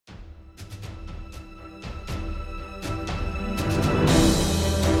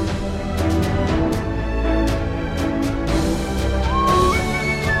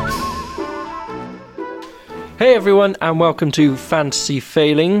Hey everyone, and welcome to Fantasy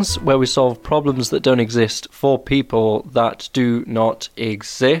Failings, where we solve problems that don't exist for people that do not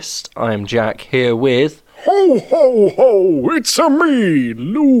exist. I am Jack, here with... Ho, ho, ho! It's a me,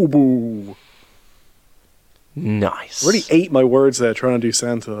 Lubu. Nice. I really ate my words there trying to do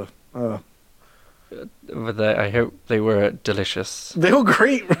Santa. I hope they were delicious. They were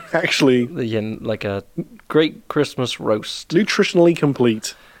great, actually. Like a great Christmas roast. Nutritionally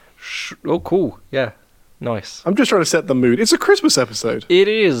complete. Oh, cool. Yeah. Nice. I'm just trying to set the mood. It's a Christmas episode. It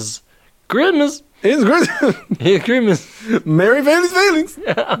is. Christmas. It's Christmas. It's Christmas. Merry Failings.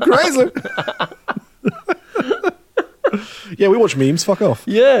 Chrysler. Yeah, we watch memes. Fuck off.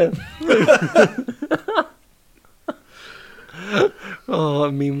 Yeah. Oh,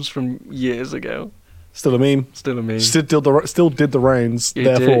 memes from years ago. Still a meme. Still a meme. Still did the rounds. It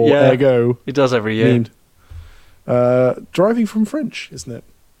therefore, did, yeah. ergo. It does every year. Memed. Driving from French, isn't it?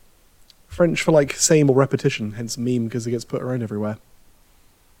 French for like same or repetition, hence meme because it gets put around everywhere.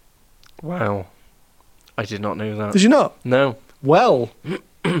 Wow. I did not know that. Did you not? No. Well,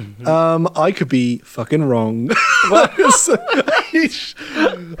 I could be fucking wrong. I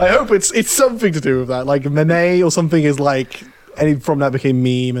hope it's something to do with that. Like Manet or something is like, and from that became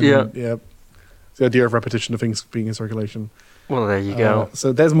meme. And yeah. It's the idea of repetition of things being in circulation. Well, there you go.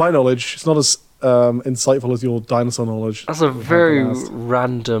 So there's my knowledge. It's not as insightful as your dinosaur knowledge. That's a very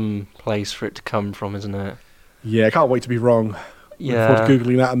random place for it to come from, isn't it? Yeah, I can't wait to be wrong. Yeah. Look forward to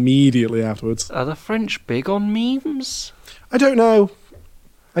Googling that immediately afterwards. Are the French big on memes? I don't know.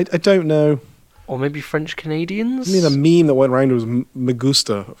 I don't know. Or maybe French Canadians? I mean, a meme that went around was me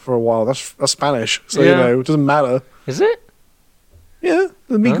gusta for a while. That's Spanish, so you know, it doesn't matter. Is it? Yeah,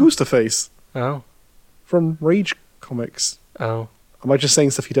 the me gusta face. Oh. From Rage Comics. Oh. Am I just saying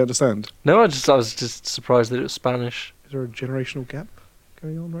stuff you don't understand? No, I was just surprised that it was Spanish. Is there a generational gap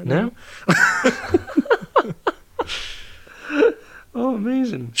going on right now? No. Oh,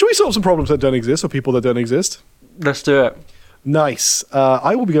 amazing. Should we solve some problems that don't exist or people that don't exist? Let's do it. Nice.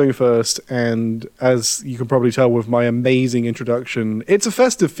 I will be going first, and as you can probably tell with my amazing introduction, it's a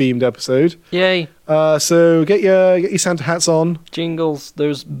festive-themed episode. Yay. So get your Santa hats on. Jingles,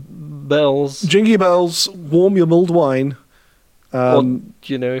 those bells. Jingy bells, warm your mulled wine. Or,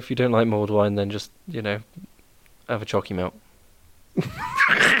 if you don't like mulled wine, then just, have a chalky milk.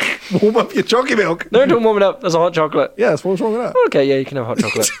 Warm up your chalky milk. No, don't warm it up. There's a hot chocolate. Yeah, what's wrong with that? Okay, yeah, you can have hot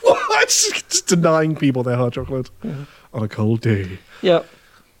chocolate. What? Just denying people their hot chocolate on a cold day. Yeah.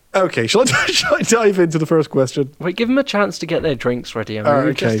 Okay, shall I dive into the first question? Wait, give them a chance to get their drinks ready.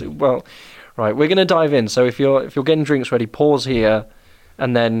 Okay. Right, we're going to dive in. So if you're getting drinks ready, pause here,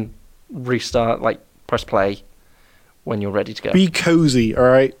 and then restart. Like press play when you're ready to go. Be cozy, all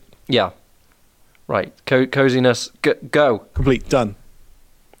right? Yeah. Right. Coziness. Go. Complete. Done.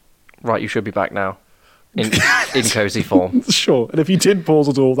 Right, you should be back now. In cozy form. Sure. And if you did pause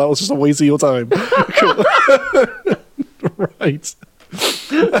at all, that was just a waste of your time. Cool. Right.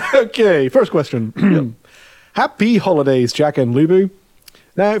 Okay, first question. Happy holidays, Jack and Lubu.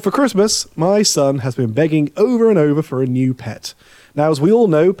 Now, for Christmas, my son has been begging over and over for a new pet. Now, as we all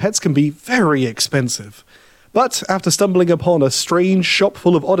know, pets can be very expensive. But after stumbling upon a strange shop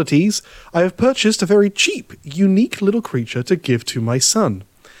full of oddities, I have purchased a very cheap, unique little creature to give to my son.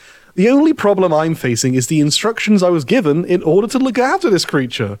 The only problem I'm facing is the instructions I was given in order to look after this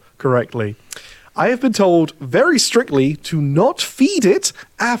creature correctly. I have been told very strictly to not feed it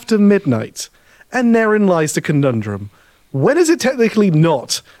after midnight. And therein lies the conundrum. When is it technically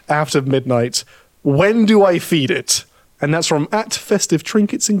not after midnight? When do I feed it? And that's from @Festive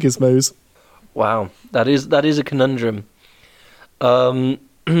Trinkets and Gizmos. Wow, that is a conundrum. First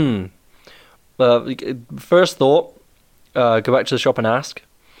thought, go back to the shop and ask.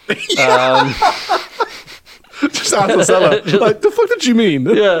 Just ask the seller. Like, the fuck did you mean?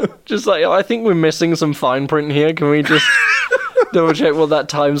 Yeah, just like, I think we're missing some fine print here. Can we just double check what that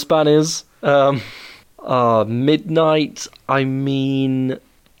time span is? Midnight, I mean,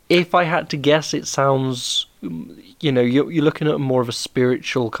 if I had to guess, it sounds, you're looking at more of a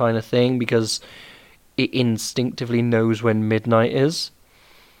spiritual kind of thing because it instinctively knows when midnight is.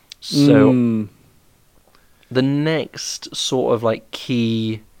 So the next sort of like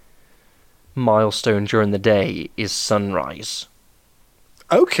key milestone during the day is sunrise.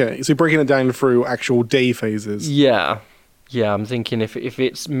 Okay, so you're breaking it down through actual day phases. Yeah, I'm thinking if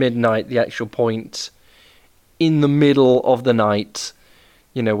it's midnight, the actual point in the middle of the night,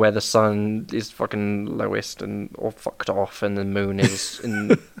 where the sun is fucking lowest or fucked off and the moon is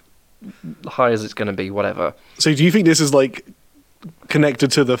in high as it's going to be, whatever. So do you think this is like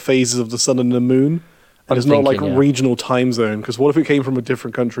connected to the phases of the sun and the moon? And it's not like regional time zone, because what if it came from a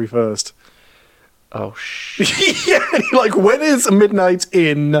different country first? Oh, shit. Yeah, like, when is midnight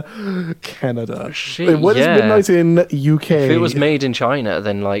in Canada? Shit, When is yeah. midnight in UK? If it was made in China,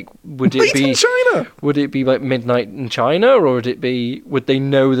 then, like, would it Made be... in China? Would it be, like, midnight in China, or would it be... Would they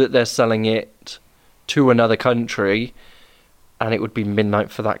know that they're selling it to another country, and it would be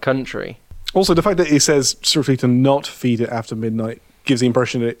midnight for that country? Also, the fact that it says strictly to not feed it after midnight gives the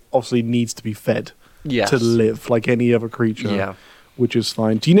impression that it obviously needs to be fed Yes. to live, like any other creature. Yeah. Which is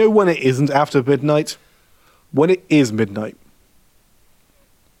fine. Do you know when it isn't after midnight? When it is midnight.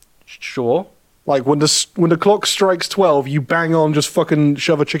 Sure. Like, when the clock strikes 12, you bang on, just fucking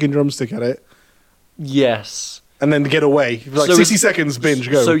shove a chicken drumstick at it, Yes. and then get away. Like, So 60 it's- seconds, binge,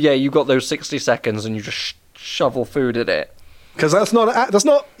 go. So, yeah, you got those 60 seconds, and you just shovel food at it. Because that's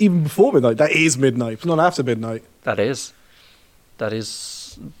not even before midnight. That is midnight. It's not after midnight. That is,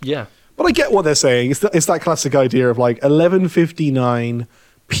 yeah. But I get what they're saying. It's that classic idea of, like, 11:59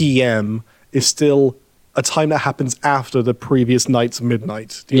 p.m. is still a time that happens after the previous night's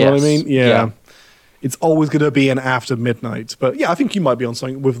midnight. Do you know what I Yes. mean? Yeah. Yeah. It's always going to be an after midnight. But yeah, I think you might be on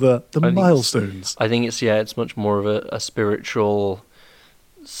something with the think it's- milestones. I think it's much more of a spiritual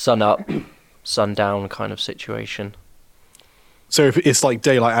sun up, sundown kind of situation. So if it's like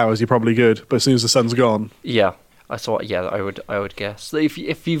daylight hours, you're probably good. But as soon as the sun's gone, Yeah, I would guess that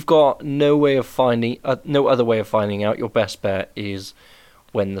if you've got no way of finding no other way of finding out, your best bet is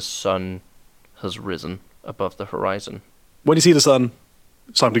when the sun has risen above the horizon. when you see the sun,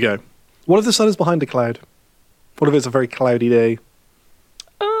 it's time to go. What if the sun is behind a cloud? What if it's a very cloudy day?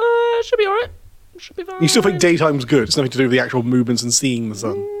 It should be alright. Should be fine. You still think daytime's good? It's nothing to do with the actual movements and seeing the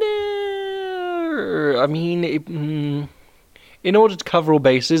sun. No, I mean, in order to cover all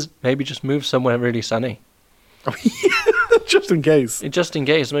bases, maybe just move somewhere really sunny. Just in case. Just in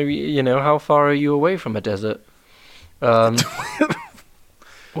case, maybe, how far are you away from a desert?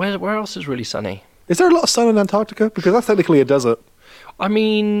 Where else is really sunny? Is there a lot of sun in Antarctica? Because that's technically a desert. I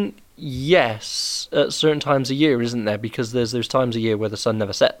mean, yes, at certain times of year, isn't there? Because there's those times of year where the sun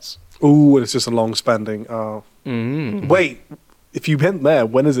never sets. Ooh, it's just a long spanning. Oh. Wait, if you went there,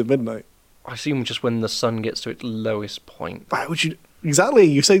 when is it midnight? I assume just when the sun gets to its lowest point. Why would you... Exactly,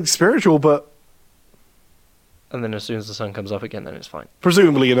 you say spiritual, but And then as soon as the sun comes up again, then it's fine.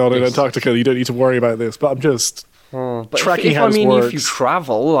 presumably you're not in Yes. Antarctica, you don't need to worry about this, but I'm just... But Tracking if how this if you works.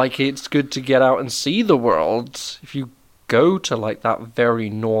 travel, like, it's good to get out and see the world. If you go to, like, that very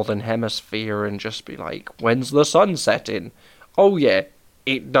northern hemisphere and just be like, when's the sun setting? Oh, yeah,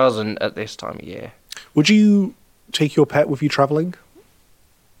 it doesn't at this time of year. Would you take your pet with you travelling?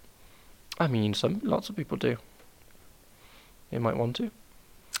 I mean, lots of people do. They might want to.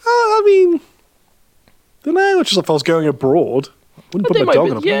 I mean... don't know, just if I was going abroad, I wouldn't But put they my might dog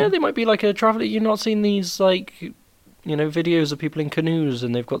be, on a plane. yeah, they might be like a traveller. You've not seen these, like, videos of people in canoes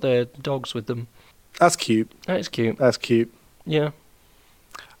and they've got their dogs with them. That's cute. That is cute. That's cute. Yeah.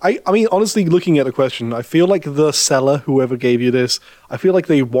 I mean, honestly, looking at the question, I feel like the seller, whoever gave you this, I feel like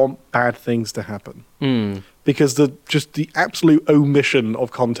they want bad things to happen. Because the absolute omission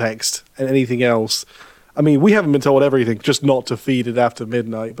of context and anything else. I mean, we haven't been told everything, just not to feed it after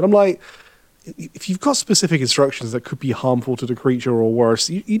midnight. But I'm like, if you've got specific instructions that could be harmful to the creature or worse,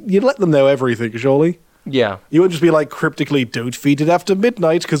 you let them know everything, surely. Yeah. You wouldn't just be like cryptically, don't feed it after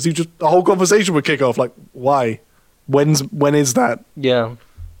midnight, because the whole conversation would kick off. Like, why? When is that? Yeah.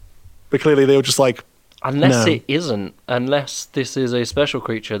 But clearly they were just like, Unless no. it isn't. Unless this is a special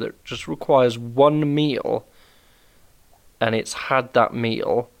creature that just requires one meal and it's had that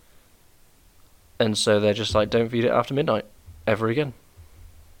meal. And so they're just like, don't feed it after midnight ever again.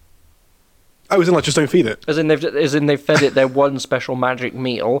 oh, isn't like just don't feed it? As in they've fed it their one special magic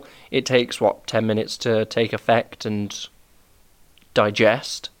meal. It takes 10 minutes to take effect and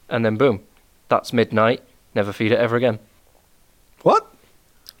digest, and then boom, that's midnight. Never feed it ever again. What?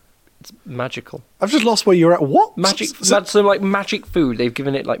 It's magical. I've just lost where you're at. What? That's like magic food. They've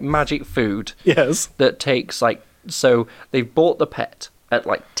given it like magic food Yes. that takes so they've bought the pet at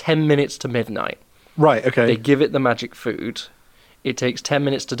 10 minutes to midnight. Right, okay. They give it the magic food. It takes 10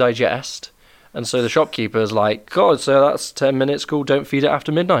 minutes to digest. And so the shopkeeper's like, God, so that's 10 minutes, cool, don't feed it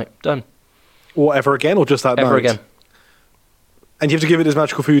after midnight. Done. Or ever again, or just that night? Ever again. And you have to give it as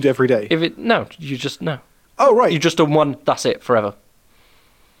magical food every day? No, you just, no. Oh, right. You just done one, that's it, forever.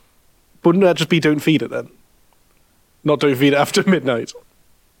 Wouldn't that just be don't feed it then? Not don't feed it after midnight?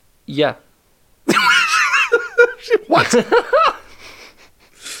 Yeah. What?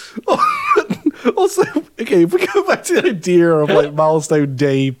 Also, okay, if we go back to the idea of milestone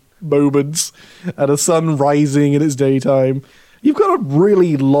day moments and a sun rising in its daytime, you've got a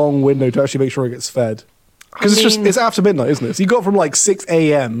really long window to actually make sure it gets fed. Because it's after midnight, isn't it? So you got from like 6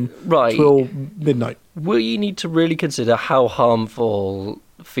 a.m. Right. till midnight. We need to really consider how harmful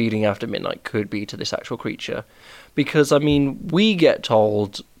feeding after midnight could be to this actual creature. Because, I mean, we get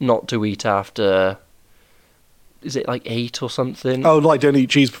told not to eat after... Is it like 8 or something? Oh, like don't eat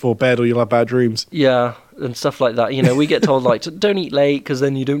cheese before bed or you'll have bad dreams. Yeah, and stuff like that. You know, we get told, like, don't eat late because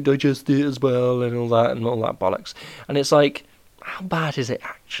then you don't digest it as well and all that bollocks. And it's like, how bad is it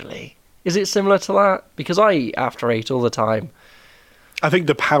actually? Is it similar to that? Because I eat after 8 all the time. I think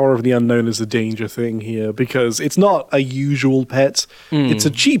the power of the unknown is the danger thing here because it's not a usual pet. It's a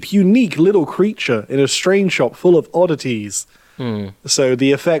cheap, unique little creature in a strange shop full of oddities. So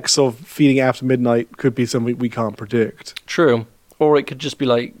the effects of feeding after midnight could be something we can't predict. True. Or it could just be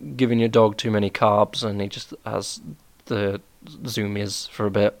like giving your dog too many carbs and he just has the zoomies for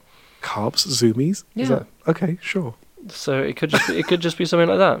a bit. Carbs, zoomies? Yeah. Is that, okay, sure. So it could just be something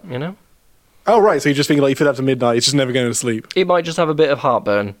like that, you know? Oh, right, so you're just thinking like you feed after midnight, it's just never going to sleep. It might just have a bit of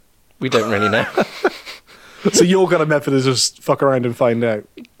heartburn. We don't really know. So your kind of method is just fuck around and find out.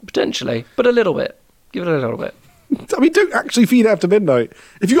 Potentially, but a little bit. Give it a little bit. I mean, don't actually feed after midnight.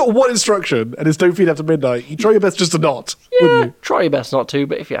 If you got one instruction and it's don't feed after midnight, you try your best just to not, wouldn't you? Try your best not to,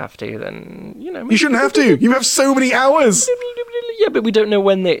 but if you have to, then, you know... You shouldn't have to. You have so many hours. Yeah, but we don't know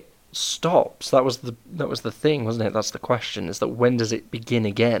when it stops. That was the thing, wasn't it? That's the question, is that when does it begin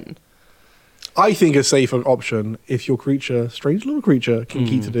again? I think a safer option, if your creature, strange little creature, can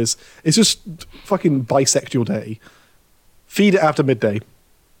keep to this, is just fucking bisect your day. Feed it after midday.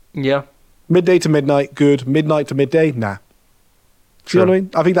 Yeah. Midday to midnight, good. Midnight to midday, nah. Do you know what I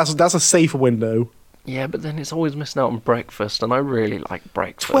mean? I think that's a safer window. Yeah, but then it's always missing out on breakfast, and I really like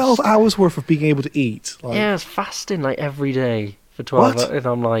breakfast. 12 hours worth of being able to eat. Like, yeah, it's fasting like every day for 12 What? hours, and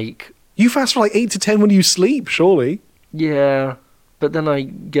I'm like... you fast for like 8 to 10 when you sleep, surely. Yeah, but then I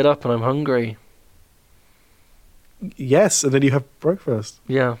get up and I'm hungry. Yes, and then you have breakfast.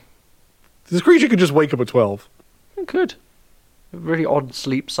 Yeah, This creature could just wake up at 12. it could. A really odd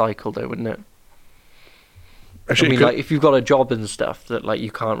sleep cycle, though, wouldn't it? Actually, I mean, it could- like, if you've got a job and stuff, that like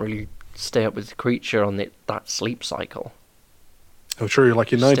you can't really stay up with the creature on that sleep cycle. oh, true,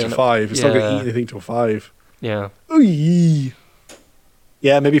 like you're 9 to Staying up- 5. It's not going to yeah. eat anything till 5. Yeah, Ooh.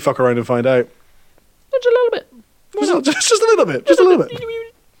 Yeah, maybe fuck around and find out. just a little bit. Why not? Just a little bit. Just a little bit.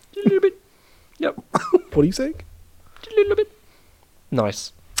 Just a little bit. Yep, What are you saying? just a little bit.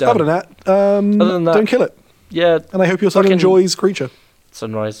 Nice. Other than that, don't kill it. Yeah, And I hope your son Fucking- enjoys creature.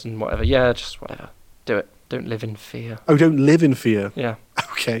 sunrise and whatever. Yeah, just whatever. Do it. Don't live in fear. Oh, don't live in fear. Yeah,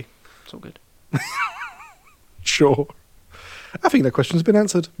 Okay, it's all good. sure. I think that question's been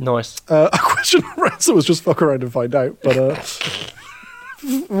answered. Nice. A question for answer was just fuck around and find out, but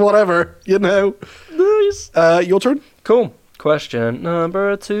whatever, you know. Nice. Your turn. Cool. Question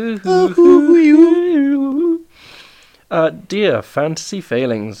number 2. Who you? Dear Fantasy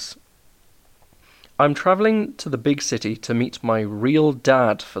Failings, I'm travelling to the big city to meet my real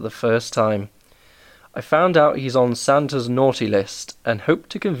dad for the first time. I found out he's on Santa's naughty list and hope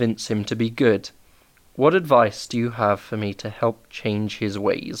to convince him to be good. What advice do you have for me to help change his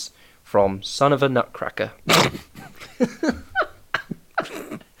ways? From Son of a Nutcracker.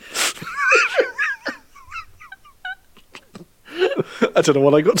 I don't know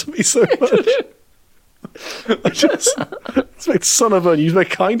what I got to be so much. I just expect son of a, you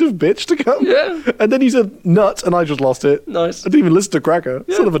expect kind of bitch to come. Yeah. And then you said nut, and I just lost it. Nice. I didn't even listen to Cracker.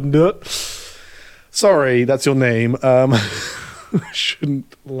 Yeah. Son of a nut. Sorry, that's your name. I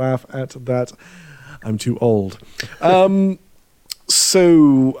shouldn't laugh at that. I'm too old.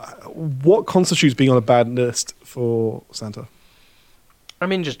 So, what constitutes being on a bad list for Santa? I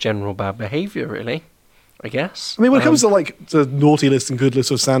mean, just general bad behaviour, really, I guess. I mean, when it comes to like the naughty list and good list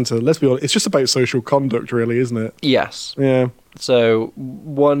of Santa, let's be honest, it's just about social conduct, really, isn't it? Yes. Yeah. So,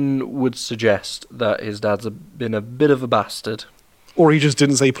 one would suggest that his dad's been a bit of a bastard. Or he just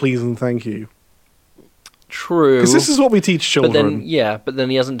didn't say please and thank you. True. Because this is what we teach But children. then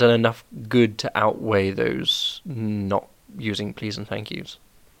he hasn't done enough good to outweigh those not using please and thank yous.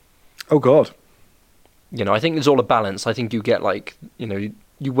 Oh, God. You know, I think it's all a balance. I think you get like, you know,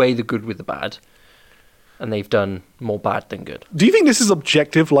 you weigh the good with the bad, and they've done more bad than good. Do you think this is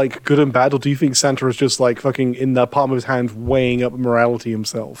objective, like good and bad, or do you think Santa is just like fucking in the palm of his hand weighing up morality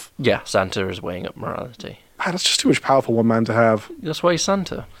himself? Yeah, Santa is weighing up morality. Man, that's just too much power for one man to have. That's why he's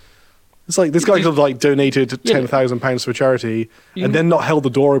Santa. It's like this guy could have like donated Yeah. £10,000 for charity You- and then not held the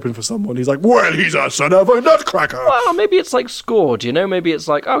door open for someone. He's like, well, he's a son of a nutcracker. Well, maybe it's like scored, you know? Maybe it's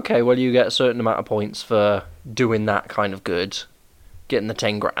like, okay, well, you get a certain amount of points for doing that kind of good, getting the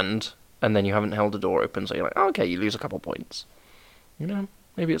 10 grand, and then you haven't held the door open, so you're like, okay, you lose a couple points. You know?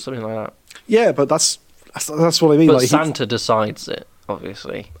 Maybe it's something like that. Yeah, but that's That's what I mean. But Like, Santa decides it,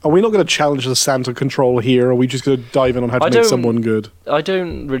 obviously. are we not going to challenge the Santa control here? Or are we just going to dive in on how to I make don't- someone good? I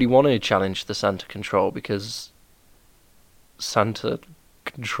don't really want to challenge the Santa control because Santa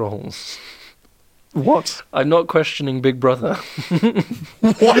controls. What? I'm not questioning Big Brother.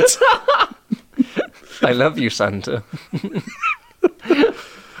 What? I love you, Santa.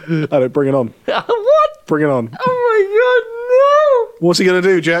 I don't. Bring it on. What? Bring it on. Oh my god, What's he going to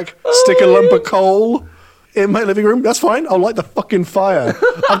do, Jack? Stick a lump of coal in my living room? That's fine. I'll light the fucking fire.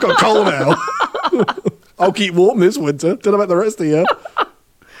 I've got coal now. I'll keep warm this winter. Don't know about the rest of you.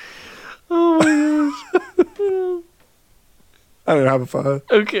 no! Oh my gosh. I don't have a fire.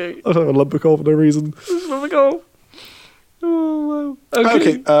 Okay. I don't have a lump of coal for no reason. Let's have a go. Oh wow.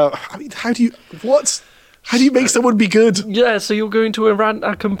 Okay. I mean, how do you... What? How do you make someone be good? Yeah, so you're going to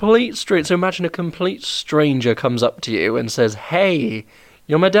a complete stranger. So imagine a complete stranger comes up to you and says, "Hey,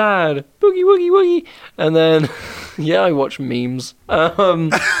 you're my dad. Boogie woogie woogie." And then, yeah, I watch memes.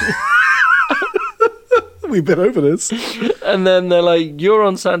 We've been over this. And then they're like, "You're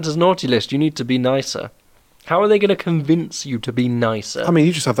on Santa's naughty list. You need to be nicer." How are they going to convince you to be nicer? I mean,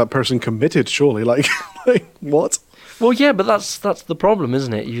 you just have that person committed, surely. Like what? Well, yeah, but that's the problem,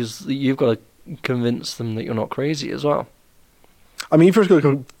 isn't it? You've got to convince them that you're not crazy as well. I mean, you first got to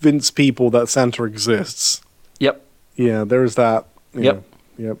convince people that Santa exists. Yep. Yeah, there's that. Yep.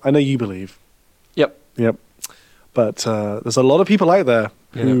 Yep. I know you believe. Yep. Yep. But there's a lot of people out there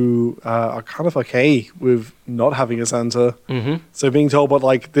who are kind of okay with not having a Santa. Mm-hmm. So being told by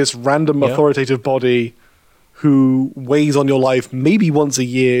like this random Yeah. authoritative body who weighs on your life maybe once a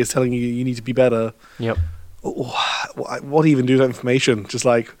year is telling you need to be better. Yep. What do you even do with that information? Just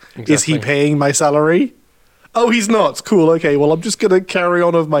like, is he Exactly. paying my salary? Oh, he's not. Cool. Okay. Well, I'm just going to carry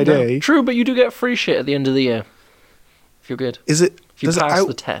on with my day. True, but you do get free shit at the end of the year. If you're good. Is it? If you does pass it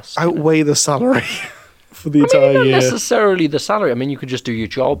the test. you know. outweigh the salary for the I mean, entire not year? necessarily the salary. I mean, you could just do your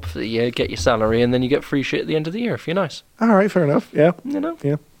job for the year, get your salary, and then you get free shit at the end of the year if you're nice. All right. Fair enough. Yeah. You know?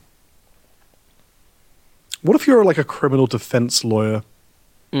 Yeah. What if you're like a criminal defense lawyer?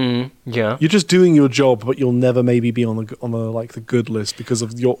 Yeah. You're just doing your job, but you'll never maybe be on the like the good list because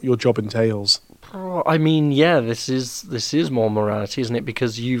of your job entails. I mean, yeah, this is more morality, isn't it?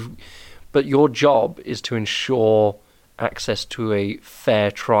 Because but your job is to ensure access to a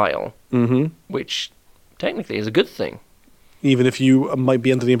fair trial, which technically is a good thing. Even if you might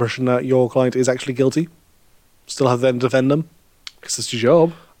be under the impression that your client is actually guilty, still have them defend them because it's your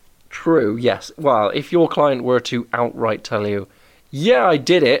job. True, yes. Well, if your client were to outright tell you, "Yeah, I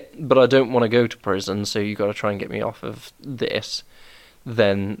did it, but I don't want to go to prison, so you got to try and get me off of this,"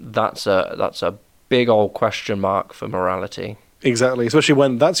 then that's a big old question mark for morality. Exactly, especially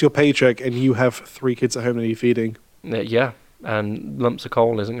when that's your paycheck and you have 3 kids at home that you're feeding. Yeah, and lumps of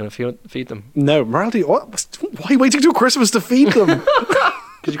coal isn't going to feed them. No, morality. What? Why are you waiting till Christmas to feed them?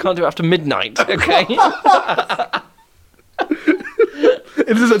 Because you can't do it after midnight, okay?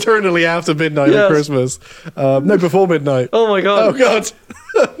 It is eternally after midnight on Yes. Christmas. No, before midnight. Oh my god. Oh God!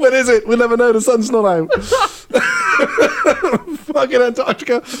 When is it? We'll never know. The sun's not out. Fucking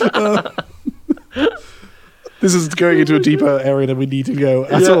Antarctica. This is going into a deeper area than we need to go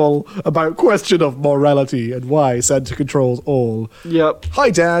at all about question of morality and why Santa controls all. Yep. Hi,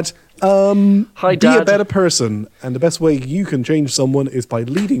 Dad. Hi, Be a Dad. better person, and the best way you can change someone is by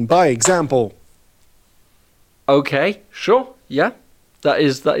leading by example. Okay, sure. Yeah. That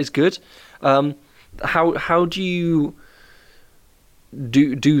is good. How do you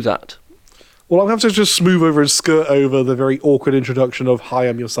do that? Well, I'll have to just smooth over and skirt over the very awkward introduction of "Hi,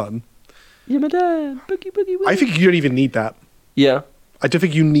 I'm your son." You're my dad. Boogie boogie woogie. I think you don't even need that. Yeah. I don't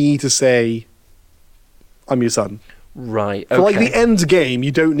think you need to say, "I'm your son." Right. Okay. For like the end game,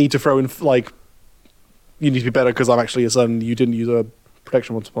 you don't need to throw in like, "You need to be better because I'm actually your son. You didn't use a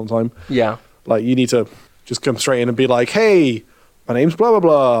protection once upon a time." Yeah. Like you need to just come straight in and be like, "Hey, my name's blah blah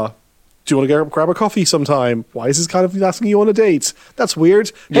blah. Do you want to go grab a coffee sometime? Why is this kind of asking you on a date? That's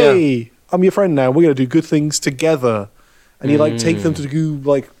weird. Yeah. Hey, I'm your friend now. We're gonna do good things together." And you like take them to do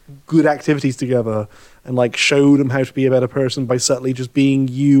like good activities together and like show them how to be a better person by subtly just being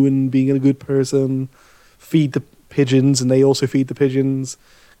you and being a good person. Feed the pigeons and they also feed the pigeons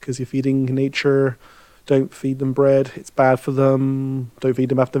because you're feeding nature. Don't feed them bread. It's bad for them. Don't feed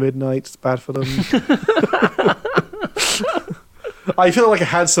them after midnight. It's bad for them. I feel like I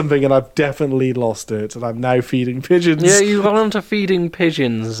had something and I've definitely lost it and I'm now feeding pigeons. Yeah, you got onto feeding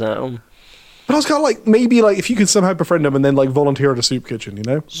pigeons now. But I was kind of like, maybe like if you could somehow befriend them and then like volunteer at a soup kitchen, you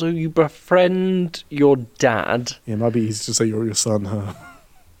know? So you befriend your dad Yeah, it might be easy to say you're your son, huh?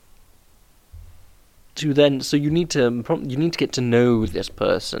 to then. So you need to get to know this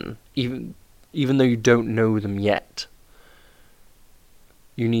person, even even though you don't know them yet.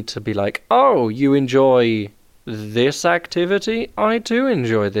 You need to be like, oh, you enjoy this activity? I too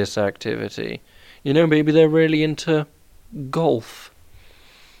enjoy this activity. You know, maybe they're really into golf.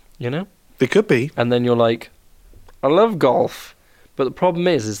 You know? They could be. And then you're like, I love golf. But the problem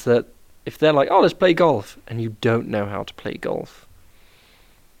is that if they're like, oh, let's play golf, and you don't know how to play golf,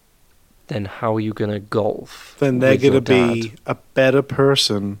 then how are you going to golf? Then they're with your going to be dad? a better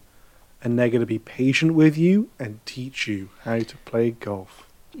person, and they're going to be patient with you and teach you how to play golf.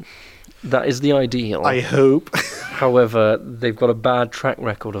 That is the ideal. I hope. However, they've got a bad track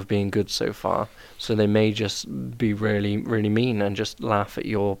record of being good so far, so they may just be really, really mean and just laugh at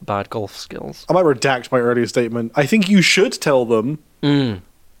your bad golf skills. I might redact my earlier statement. I think you should tell them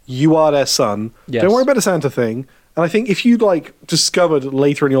you are their son. Yes. Don't worry about the Santa thing. And I think if you discovered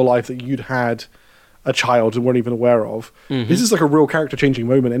later in your life that you'd had a child and weren't even aware of, this is like a real character changing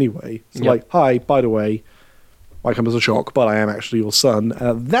moment anyway. So Yep. hi, by the way, might come as a shock, but I am actually your son. And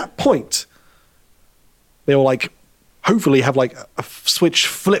at that point, they will hopefully have a switch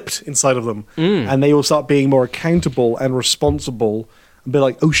flipped inside of them, and they will start being more accountable and responsible, and be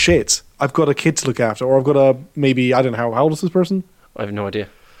like, oh shit, I've got a kid to look after, or I've got a maybe I don't know how old is this person? I have no idea.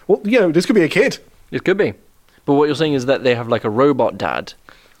 Well, this could be a kid. It could be. But what you're saying is that they have like a robot dad,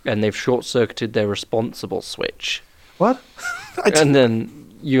 and they've short-circuited their responsible switch. What? And then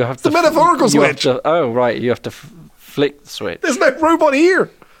you have to... It's a metaphorical you have switch. to- oh, right, you have to flick the switch. There's no robot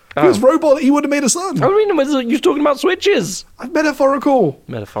here. If it was robot, he would have made a son. I mean, you're talking about switches. I'm metaphorical.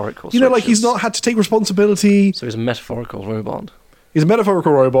 Metaphorical He's switches. not had to take responsibility. So he's a metaphorical robot. He's a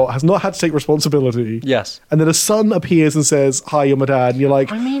metaphorical robot, has not had to take responsibility. Yes. And then a son appears and says, hi, you're my dad. And you're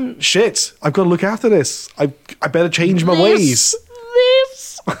like, I mean... shit, I've got to look after this. I better change my ways.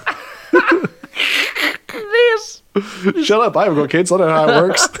 This... this... Shut up, I haven't got kids. I don't know how it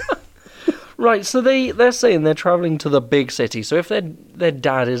works. Right, so they're saying they're travelling to the big city. So if their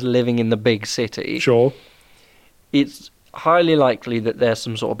dad is living in the big city, Sure. it's highly likely that they're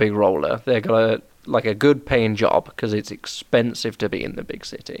some sort of big roller. They're got a good paying job because it's expensive to be in the big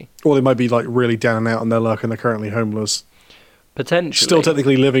city. Or they might be really down and out on their luck and they're currently homeless. Potentially. Still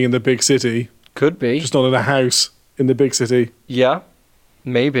technically living in the big city, Could be. just not in a house in the big city. Yeah,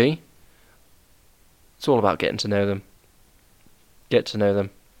 maybe. It's all about getting to know them. Get to know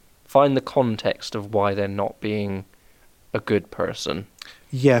them. Find the context of why they're not being a good person.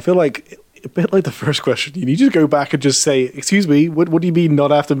 Yeah, I feel like a bit like the first question. You need to go back and just say, excuse me, what do you mean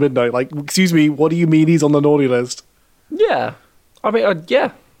not after midnight? Excuse me, what do you mean he's on the naughty list? Yeah. I mean,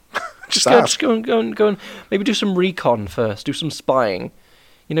 yeah. Just Go, ask. just go and maybe do some recon first. Do some spying.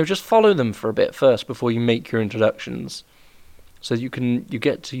 Just follow them for a bit first before you make your introductions. So you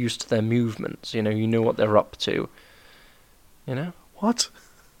get used to their movements. You know what they're up to. What?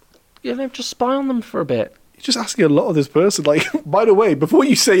 Just spy on them for a bit. You're just asking a lot of this person. By the way, before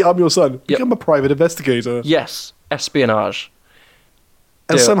you say I'm your son, become a private investigator. Yes, espionage.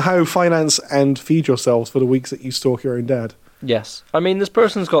 And Do it. somehow finance and feed yourselves for the weeks that you stalk your own dad. Yes. I mean, this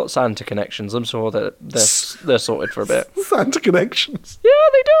person's got Santa connections. I'm sure that they're sorted for a bit. Santa connections. Yeah,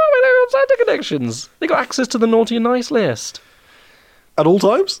 they do. I mean, they got Santa connections. They got access to the naughty and nice list. At all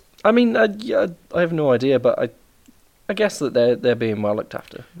times? I mean, yeah, I have no idea, but I guess that they're being well looked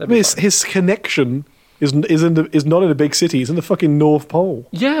after. I mean, his connection is not in a big city. He's in the fucking North Pole.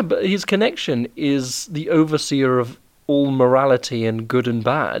 Yeah, but his connection is the overseer of all morality and good and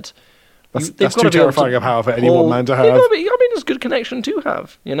bad. That's They've too gotta be able to terrifying of power for any pull- one man to They've have. gotta be- I mean, it's a good connection to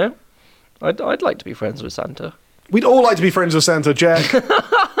have, I'd like to be friends with Santa. We'd all like to be friends with Santa, Jack.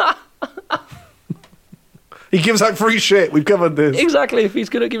 He gives out free shit. We've covered this. Exactly, if he's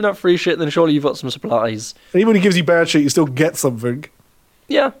good at giving out free shit, then surely you've got some supplies. And even when he gives you bad shit, you still get something.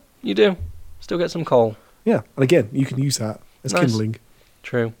 Yeah, you do. Still get some coal. Yeah, and again, you can use that as Nice. kindling.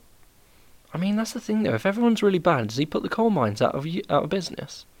 True. I mean, that's the thing, though. If everyone's really bad, does he put the coal mines out of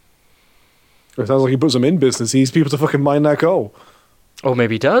business? It sounds like he puts them in business. He needs people to fucking mine that coal. Or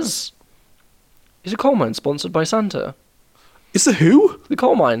maybe he does. Is a coal mine sponsored by Santa? It's the who? The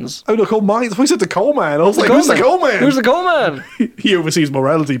coal mines. Oh, the coal mine. I thought you said the coal man. I was like, who's the coal man? Who's the coal man? He oversees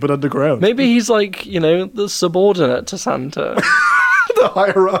morality, but underground. Maybe he's like, the subordinate to Santa. The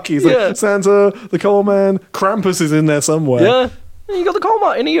hierarchy. It's Yeah. like Santa, the coal man, Krampus is in there somewhere. Yeah. You got the coal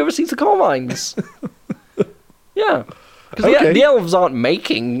mine, and he oversees the coal mines. Yeah. Because Okay. the elves aren't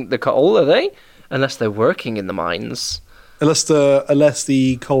making the coal, are they? Unless they're working in the mines. Unless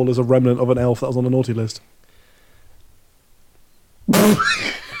the coal is a remnant of an elf that was on the naughty list.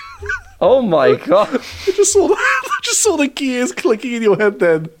 Oh my god. I just saw the gears clicking in your head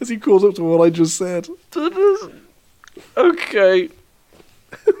then as he calls up to what I just said. Okay.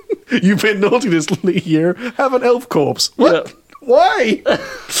 You've been naughty this year. Have an elf corpse. What? Yeah. Why?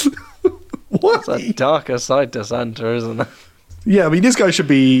 Why? It's a darker side to Santa, isn't it? Yeah, I mean, this guy should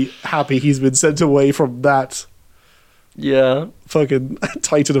be happy he's been sent away from that Yeah. fucking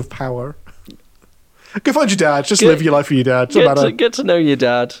titan of power. Go find your dad. Just live your life for your dad. Doesn't matter. Get to know your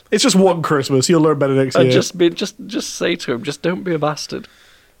dad. It's just one Christmas. You'll learn better next And year. just say to him, just don't be a bastard.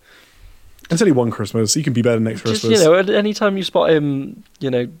 It's only one Christmas. You can be better next Just, Christmas. at any time you spot him,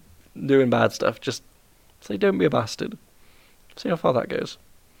 doing bad stuff, just say, don't be a bastard. See how far that goes.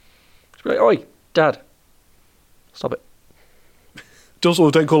 Just be like, oi, Dad, stop it. Also,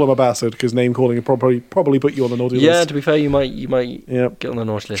 don't call him a bastard, because name calling will probably put you on the naughty list. Yeah, to be fair, you might Yep. get on the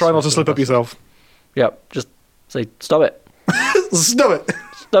naughty list. Try not to slip up yourself. Yeah, just say, stop it. Stop it.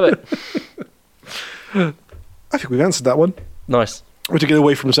 Stop it. I think we've answered that one. Nice. We had to get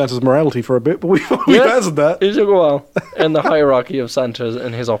away from Santa's morality for a bit, but we've answered that. It took a while. And the hierarchy of Santa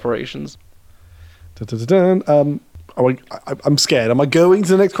and his operations. Dun-dun-dun-dun. I'm scared. Am I going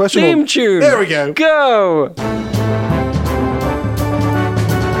to the next question? Theme tune. There we go. Go.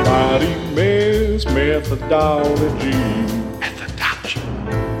 Methodology.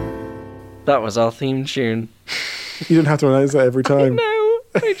 That was our theme tune. You don't have to announce that every time. No,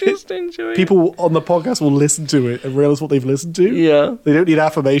 I just enjoy it. People on the podcast will listen to it and realize what they've listened to. Yeah. They don't need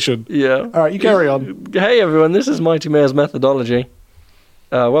affirmation. Yeah. All right, you carry on. Hey everyone, this is Mighty Mayor's Methodology.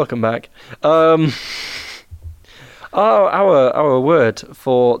 Welcome back. Our word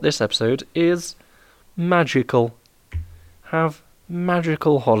for this episode is magical. Have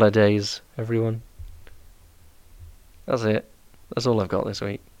magical holidays, everyone. That's it. That's all I've got this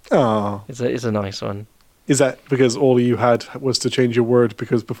week. Oh, It's a nice one. is that because all you had was to change your word?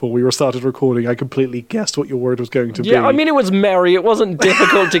 Because before we started recording, I completely guessed what your word was going to be. Yeah, I mean it was merry. It wasn't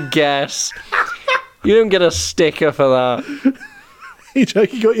difficult to guess. You don't get a sticker for that. Hey,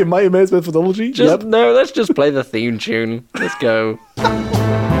 Jack, you got your Mighty Mayor's methodology? Just no. Let's just play the theme tune. Let's go.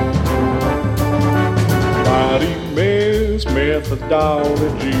 Mighty Mayor's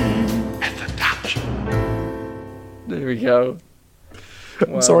methodology. There we go.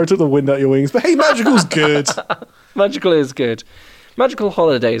 Wow. I'm sorry I took the wind out your wings, but hey, magical's good. Magical is good. Magical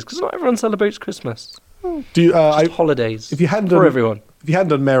holidays, because not everyone celebrates Christmas. Do you, Just holidays. if you hadn't for done, everyone. If you hadn't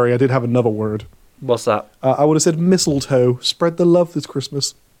done merry, I did have another word. What's that? I would have said mistletoe. Spread the love this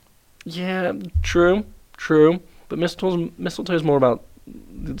Christmas. Yeah, true. But mistletoe's more about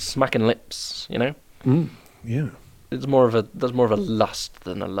smacking lips. Yeah. That's more of a lust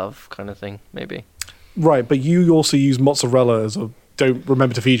than a love kind of thing, maybe. Right, but you also use mozzarella as a don't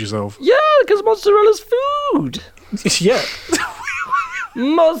remember to feed yourself. Yeah, because mozzarella's food. Yeah.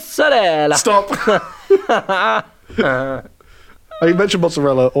 Mozzarella. Stop. I mentioned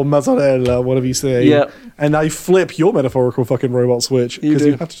mozzarella or mozzarella, whatever you say. Yeah. And I flip your metaphorical fucking robot switch You because do.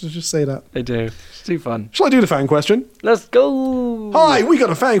 you have to just say that. I do. It's too fun. Shall I do the fan question? Let's go. Hi, we got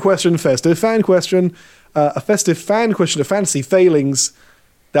a fan question, festive fan question, a festive fan question of fantasy failings.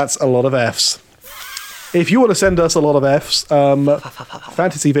 That's a lot of Fs. If you want to send us a lot of Fs,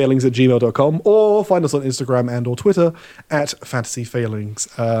 fantasyfailings@gmail.com or find us on Instagram and or Twitter at fantasyfailings.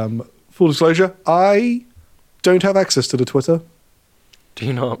 Full disclosure, I don't have access to the Twitter. Do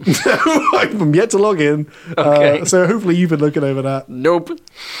you not? I'm yet to log in. Okay. So hopefully you've been looking over that. Nope.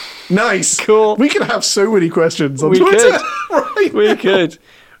 Nice. Cool. We can have so many questions on We Twitter. could. Right We now. could.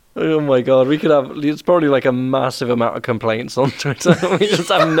 Oh my god, we could have. It's probably like a massive amount of complaints on Twitter. We just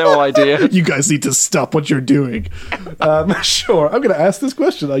have no idea. You guys need to stop what you're doing. Sure, I'm going to ask this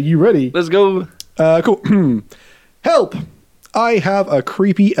question. Are you ready? Let's go. Cool. Help! I have a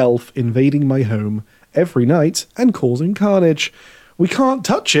creepy elf invading my home every night and causing carnage. We can't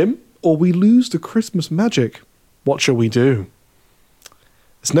touch him or we lose the Christmas magic. What shall we do?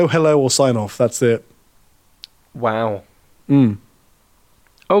 There's no hello or sign off. That's it. Wow. Mm.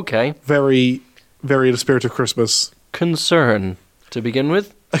 Okay. Very, very in the spirit of Christmas. Concern to begin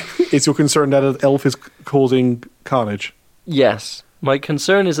with. Is your concern that an elf is causing carnage? Yes. My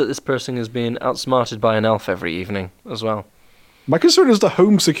concern is that this person is being outsmarted by an elf every evening as well. My concern is the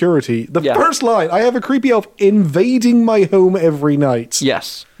home security. The Yeah. first line, I have a creepy elf invading my home every night.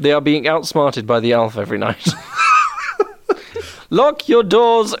 Yes. They are being outsmarted by the elf every night. Lock your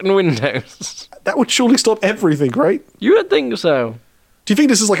doors and windows. That would surely stop everything, right? You would think so. Do you think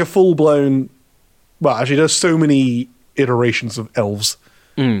this is like a full-blown... Well, actually, there's so many iterations of elves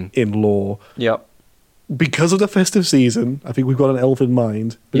in lore. Yep. Because of the festive season, I think we've got an elf in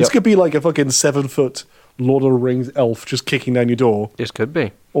mind. But this Yep. could be like a fucking 7-foot Lord of the Rings elf just kicking down your door. This could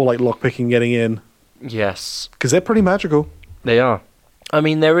be. Or like lockpicking getting in. Yes. Because they're pretty magical. They are. I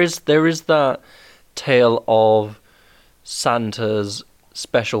mean, there is that tale of Santa's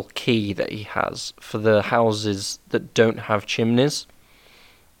special key that he has for the houses that don't have chimneys.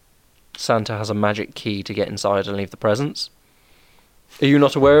 Santa has a magic key to get inside and leave the presents. Are you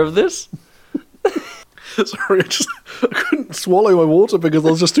not aware of this? Sorry, I couldn't swallow my water because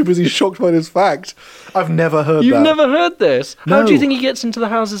I was just too busy shocked by this fact. I've never heard You've that. never heard this? How No. do you think he gets into the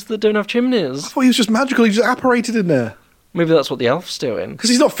houses that don't have I chimneys? thought he was just magical. He just apparated in there. Maybe that's what the elf's doing. Because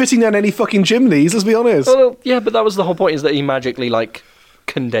he's not fitting down any fucking chimneys, let's be honest. Well, yeah, but that was the whole point, is that he magically, like,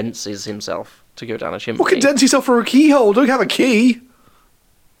 condenses himself to go down a chimney. Well, condense yourself for a keyhole. Don't have a key.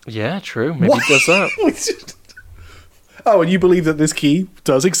 Yeah, true. Maybe What? he does that. Oh, and you believe that this key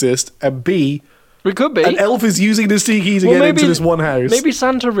does exist, and B, It could be. an elf is using this key to Well, get into this one house. Maybe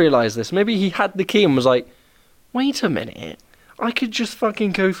Santa realised this. Maybe he had the key and was like, wait a minute, I could just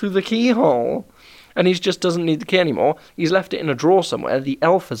fucking go through the keyhole. And he just doesn't need the key anymore. He's left it in a drawer somewhere. The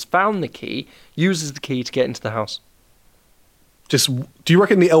elf has found the key, uses the key to get into the house. Do you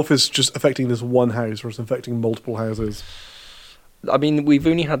reckon the elf is just affecting this one house, or is it affecting multiple houses? I mean, we've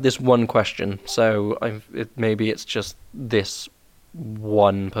only had this one question, so maybe it's just this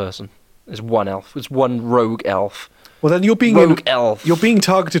one person. It's one elf. It's one rogue elf. Well, then you're being Rogue elf. You're being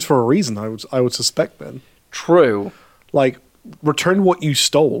targeted for a reason. I would suspect then. True. Like, return what you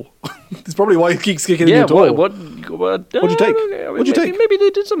stole. It's probably why he keeps kicking in your door. What'd you take? What'd you take? Maybe they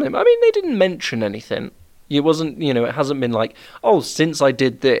did something. I mean, they didn't mention anything. It wasn't, it hasn't been like, oh, since I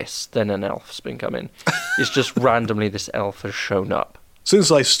did this, then an elf's been coming. It's just randomly this elf has shown up.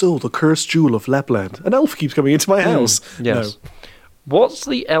 Since I stole the cursed jewel of Lapland, an elf keeps coming into my house. Yes. No. What's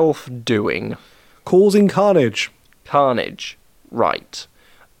the elf doing? Causing carnage. Carnage. Right.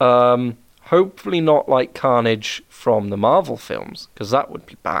 Hopefully not like Carnage from the Marvel films, because that would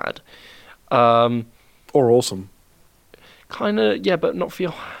be bad. Or awesome. Kind of, yeah, but not for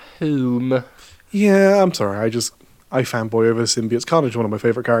your home. Yeah, I'm sorry. I fanboy over the symbiotes. Carnage is one of my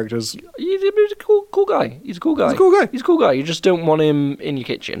favourite characters. He's a cool guy. He's a cool guy. He's a cool guy. He's a cool guy. You just don't want him in your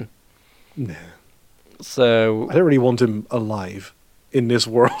kitchen. Nah. So, I don't really want him alive in this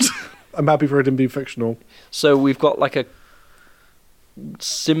world. I'm happy for it to be fictional. so we've got like a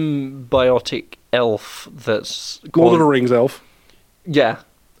symbiotic elf that's Lord of the Rings elf. Yeah,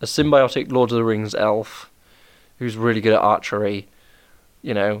 a symbiotic Lord of the Rings elf who's really good at archery,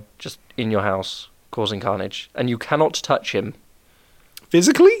 just in your house, causing carnage. And you cannot touch him.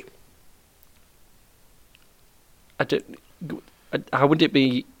 Physically? How would it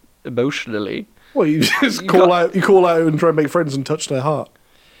be emotionally? Well, you just You call can't- out. You call out and try and make friends and touch their heart.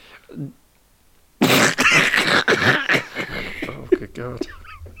 Oh, good God.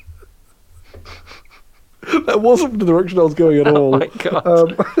 That wasn't the direction I was going at all. Oh, my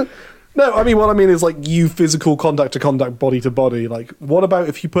God. No, I mean, what I mean is, like, you physical contact to contact, body to body. Like, what about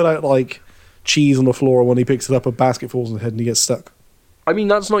if you put out, like, cheese on the floor and when he picks it up, a basket falls on his head and he gets stuck? I mean,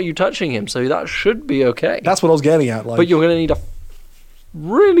 that's not you touching him, so that should be okay. That's what I was getting at. Like, But you're going to need a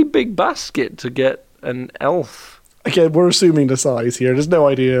really big basket to get an elf. again, we're assuming the size here. There's no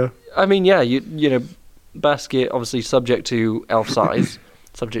idea. I mean, yeah, basket, obviously subject to elf size,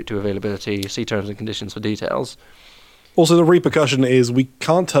 subject to availability, see terms and conditions for details. Also, the repercussion is we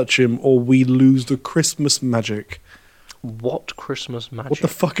can't touch him or we lose the Christmas magic. What Christmas magic? What the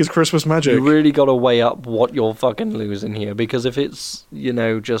fuck is Christmas magic? You really got to weigh up what you're fucking losing here, because if it's,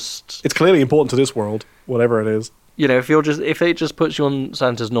 just... It's clearly important to this world, whatever it is. if it just puts you on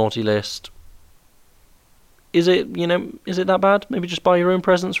Santa's naughty list, is it that bad? Maybe just buy your own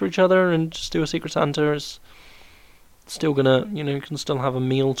presents for each other and just do a Secret Santa. It's still gonna, you can still have a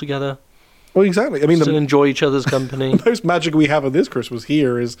meal together. Well, exactly. I mean, Still enjoy each other's company. the most magic we have of this Christmas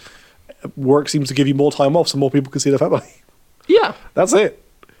here is work seems to give you more time off so more people can see their family. Yeah, That's it.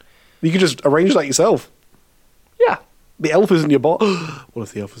 You can just arrange that yourself. yeah. The elf isn't your boss. What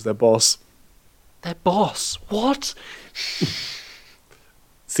if the elf is their boss? Their boss. What?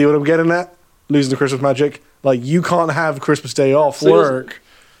 See what I'm getting at? Losing the Christmas magic. Like, you can't have Christmas Day off So work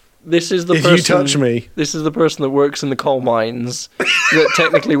This is the if person. you touch me. This is the person that works in the coal mines that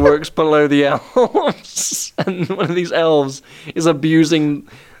technically works below the elves, and one of these elves is abusing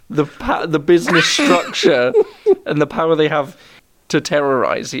the business structure and the power they have to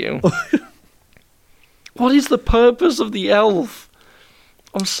terrorize you. What is the purpose of the elf?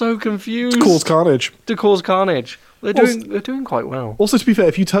 I'm so confused. To cause carnage. To cause carnage. They're doing quite well. Also, to be fair,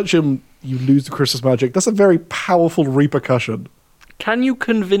 if you touch him, you lose the Christmas magic. That's a very powerful repercussion. Can you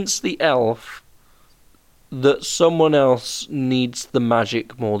convince the elf that someone else needs the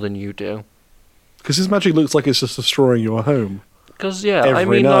magic more than you do? Because his magic looks like it's just destroying your home. Because I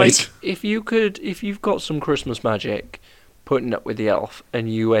Every mean, night. like, if you've got some Christmas magic, putting up with the elf,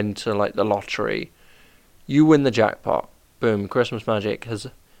 and you enter like the lottery, you win the jackpot. boom, Christmas magic has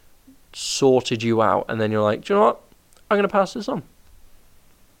sorted you out, and then you're like, do you know what? I'm going to pass this on.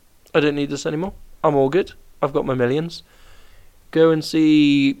 I don't need this anymore. I'm all good. I've got my millions. Go and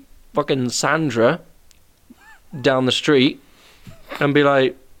see fucking Sandra down the street and be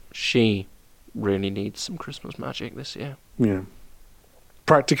like, she really needs some Christmas magic this year. Yeah.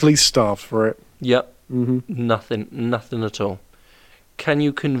 Practically starved for it. Yep. Mm-hmm. Nothing at all. Can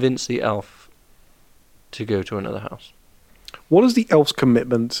you convince the elf to go to another house? What is the elf's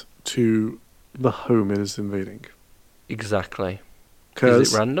commitment to the home it is invading? Exactly. Because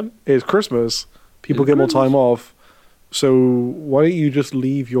is it random? it's Christmas. People get more time off. So why don't you just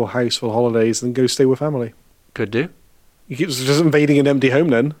leave your house for the holidays and go stay with family? Could do. You keep just invading an empty home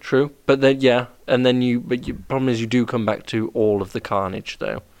then. True. But then, yeah. And then problem is you do come back to all of the carnage,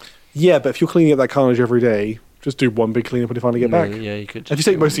 though. Yeah, but if you're cleaning up that carnage every day, just do one big cleanup when you finally get back. Yeah, you could. If you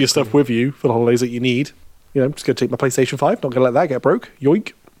take most of your stuff with you for the holidays that you need, I'm just going to take my PlayStation 5, not going to let that get broke.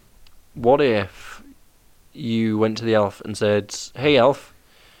 Yoink. What if you went to the elf and said, hey, elf,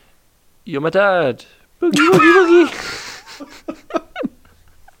 you're my dad. Boogie, boogie, boogie.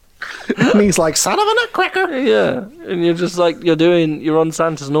 And he's like, son of a nutcracker. Yeah, and you're just like, you're on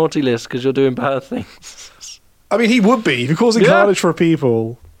Santa's naughty list because you're doing bad things. I mean, he would be. If you're causing carnage for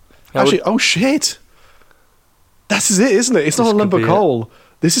people. Actually, oh shit. This is it, isn't it? It's not a lump of coal.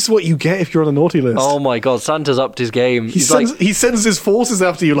 This is what you get if you're on the naughty list. Oh my god, Santa's upped his game. He sends his forces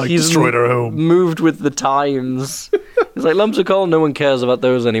after you, like, destroyed our home. Moved with the times. It's like, lumps of coal, no one cares about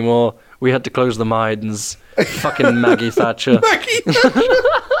those anymore. We had to close the mines. Fucking Maggie Thatcher. Maggie Thatcher!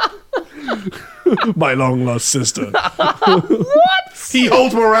 My long lost sister. What? He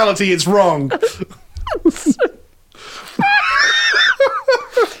holds morality, it's wrong. The fuck?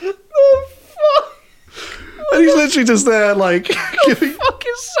 And he's literally just there, like, giving. Fuck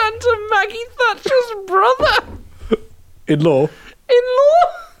is Santa Maggie Thatcher's brother? In-law.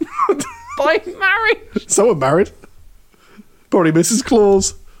 In-law? By marriage? Someone married. Probably Mrs.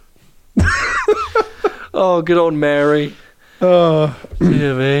 Claus. Oh, good old Mary. Dear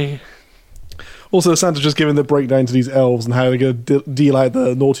me. Also, Santa's just giving the breakdown to these elves and how they're going to deal out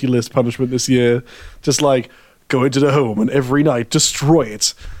the naughty list punishment this year. Just like, go into the home and every night destroy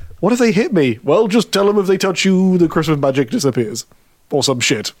it. What if they hit me? Well, just tell them if they touch you, the Christmas magic disappears. Or some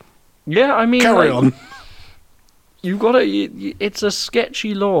shit. Yeah, I mean... Carry on. You've got to... It's a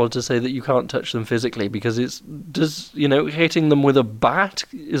sketchy law to say that you can't touch them physically because hitting them with a bat,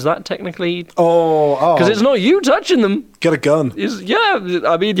 is that technically... Oh. Because it's not you touching them. Get a gun.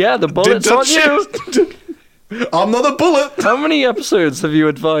 The bullet's on you. I'm not a bullet. How many episodes have you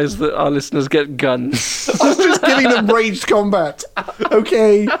advised that our listeners get guns? I was just giving them ranged combat.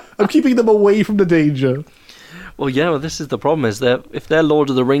 Okay, I'm keeping them away from the danger. Well, this is the problem, is that if they're Lord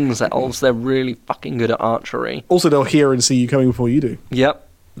of the Rings elves, they're really fucking good at archery. Also, they'll hear and see you coming before you do. Yep,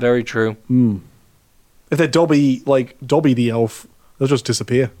 very true. If they're Dobby the elf, they'll just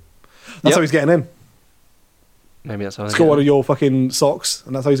disappear. That's how he's getting in. Maybe that's how he's got one of your fucking socks,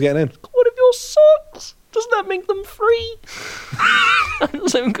 and that's how he's getting in. One of your socks? Doesn't that make them free? I'm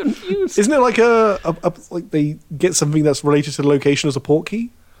so confused. Isn't it like like they get something that's related to the location as a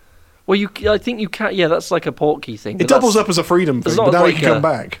portkey? Well, I think you can. Yeah, that's like a portkey thing. It doubles up as a freedom thing, but now you can come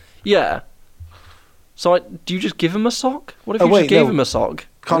back. Yeah. So do you just give him a sock? What if you just gave him a sock?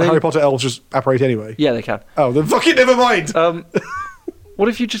 Can't Harry Potter elves just apparate anyway? Yeah, they can. Oh, then fucking never mind. What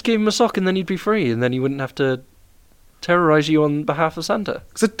if you just gave him a sock and then he'd be free, and then he wouldn't have to terrorise you on behalf of Santa?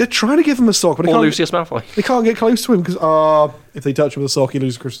 Because they're trying to give him a sock, but Lucius Malfoy. They can't get close to him because if they touch him with a sock, he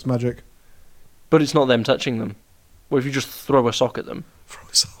loses Christmas magic. But it's not them touching them. What if you just throw a sock at them? Throw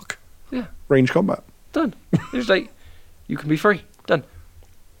a sock. Yeah. Range combat. Done. It's like, you can be free. Done.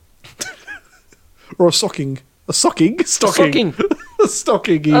 Or a socking. A socking? Stocking. A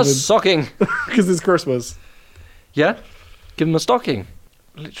stocking, even. A socking. Because it's Christmas. Yeah? Give them a stocking.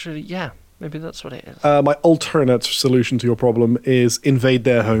 Literally, yeah. Maybe that's what it is. My alternate solution to your problem is invade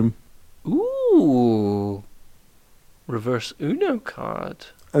their home. Ooh. Reverse Uno card.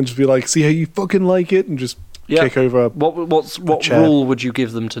 And just be like, see how you fucking like it? And just kick over What rule would you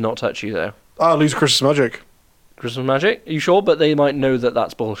give them to not touch you, though? Lose Christmas magic. Christmas magic? Are you sure? But they might know that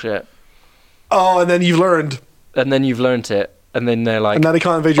that's bullshit. Oh, and then you've learned. And then you've learnt it. And then they're like... And now they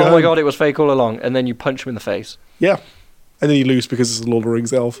can't invade your home. Oh my god, it was fake all along. And then you punch them in the face. Yeah. And then you lose because it's a Lord of the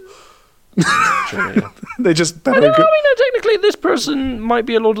Rings elf. Sure, yeah. They just... I mean, technically this person might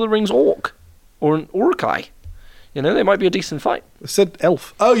be a Lord of the Rings orc. Or an orcai. They might be a decent fight. I said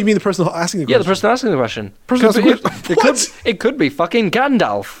elf. Oh, you mean the person asking the question? Yeah, the person asking the question. It could be fucking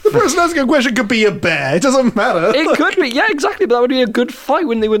Gandalf. The person asking a question could be a bear. It doesn't matter. It could be. Yeah, exactly. But that would be a good fight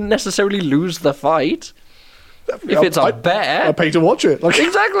when they wouldn't necessarily lose the fight. If it's a bear, I pay to watch it. Like,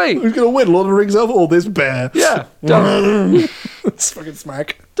 exactly. Who's going to win, Lord of the Rings Elf or this bear? Yeah, done. It's fucking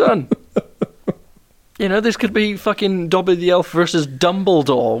smack. Done. You know, this could be fucking Dobby the Elf versus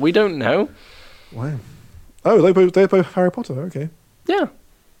Dumbledore. We don't know. Wow. Oh, they both Harry Potter. Okay. Yeah.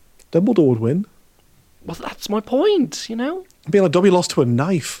 Dumbledore would win. Well, that's my point, you know? It'd be like Dobby lost to a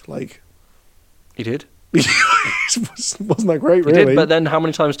knife. Like, He did. wasn't that great, He really? did, but then how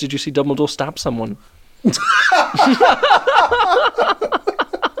many times did you see Dumbledore stab someone?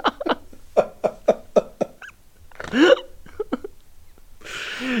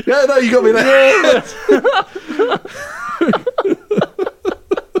 Yeah, no, you got me there.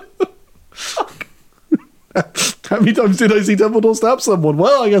 How many times did I see Dumbledore stab someone?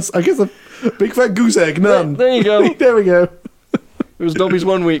 Well, I guess a big fat goose egg, none. There you go. There we go. It was Dobby's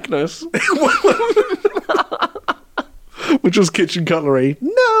one weakness. Which was kitchen cutlery.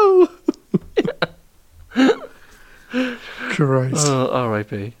 No. Christ.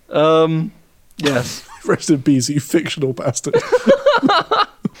 R.I.P. Yes. Rest in peace, you fictional bastard.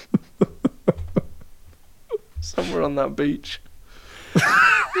 Somewhere on that beach.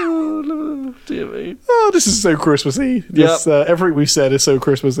 Oh, no, dear me. Oh, this is so Christmassy. This, everything we said is so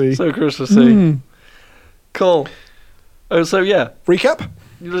Christmassy. So Christmassy. Cool. Oh, so yeah. Recap?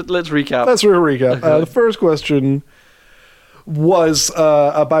 Let's recap. Let's do a recap. Okay. The first question was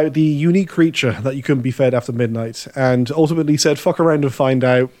about the unique creature that you couldn't be fed after midnight, and ultimately said, fuck around and find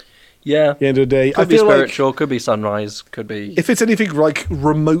out. Yeah. At the end of the day, Could I be feel spiritual, like could be sunrise, could be... if it's anything like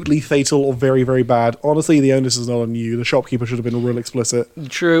remotely fatal or very, very bad, honestly, the onus is not on you. The shopkeeper should have been real explicit.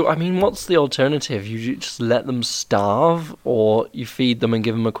 True. I mean, what's the alternative? You just let them starve, or you feed them and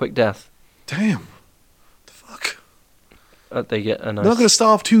give them a quick death? Damn. The fuck? They get a nice... They're not going to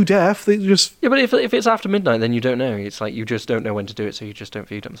starve to death. They just... Yeah, but if it's after midnight, then you don't know. It's like you just don't know when to do it, so you just don't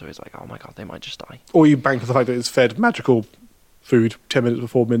feed them. So it's like, oh my god, they might just die. Or you bank on the fact that it's fed magical food 10 minutes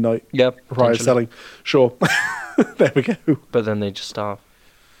before midnight. Yeah, Prior to potentially. selling. Sure. There we go. But then they just starve.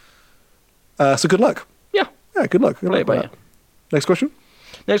 So good luck. Yeah. Yeah, good luck. Good Play luck it by with ear. that. Next question.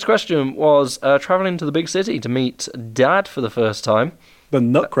 Next question was traveling to the big city to meet Dad for the first time The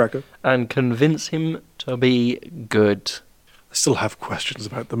Nutcracker. and convince him to be good. I still have questions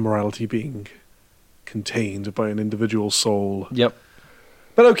about the morality being contained by an individual soul. Yep.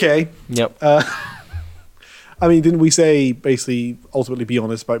 But okay. Yep. I mean, didn't we say basically ultimately be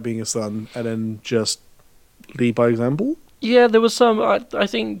honest about being a son and then just lead by example? Yeah, there was some. I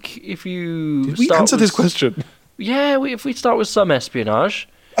think if you Did we start answer with, this question? Yeah, if we start with some espionage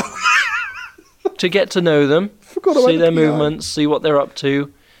to get to know them, Forgot about see their the PR. movements, see what they're up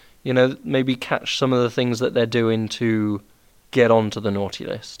to, you know, maybe catch some of the things that they're doing to get onto the naughty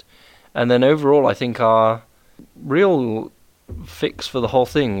list. And then overall, I think our real fix for the whole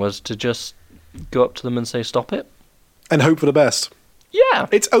thing was to just go up to them and say, stop it. And hope for the best. Yeah.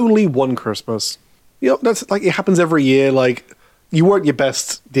 It's only one Christmas. You know, that's like it happens every year. Like, you weren't your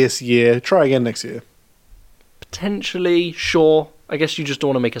best this year. Try again next year. Potentially, sure. I guess you just don't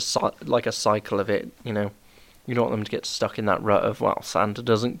want to make a cycle of it, you know. You don't want them to get stuck in that rut of, well, Santa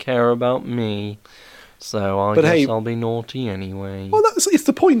doesn't care about me, so I But guess hey- I'll be naughty anyway. Well, it's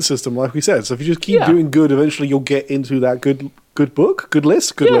the point system, like we said. So if you just keep Yeah. doing good, eventually you'll get into that good book, good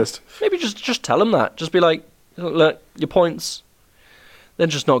list, good Yeah, list. Maybe just tell them that. Just be like, look, your points, they're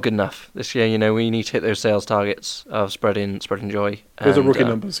just not good enough this year. You know, we need to hit those sales targets of spreading joy. Those are and, rookie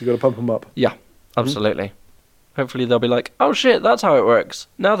numbers. You got to pump them up. Yeah, absolutely. Hopefully they'll be like, oh shit, that's how it works.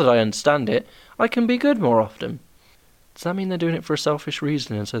 Now that I understand it, I can be good more often. Does that mean they're doing it for a selfish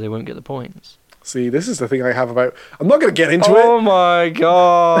reason and so they won't get the points? See, this is the thing I have about. I'm not going to get into Oh my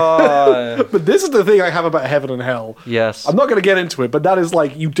god. it, but this is the thing I have about heaven and hell. Yes. I'm not going to get into it, but that is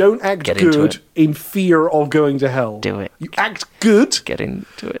like you don't act Get into good it. in fear of going to hell. Do it. You act good. Get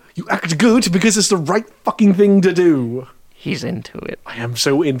into it. You act good because it's the right fucking thing to do. He's into it. I am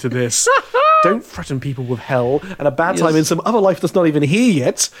so into this. Don't threaten people with hell and a bad Yes. time in some other life that's not even here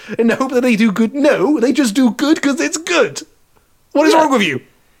yet in the hope that they do good. No, they just do good because it's good. What is Yeah. wrong with you?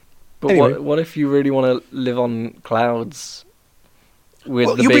 But Anyway. what if you really want to live on clouds with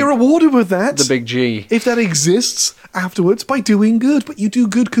Well, the you'll big be rewarded with that. the big G? if that exists afterwards by doing good, but you do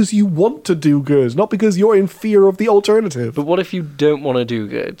good because you want to do good, not because you're in fear of the alternative. But what if you don't want to do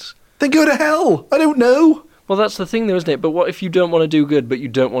good? Then go to hell. I don't know. Well, that's the thing, though, isn't it? But what if you don't want to do good, but you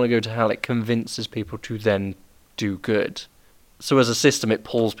don't want to go to hell? It convinces people to then do good. So as a system, it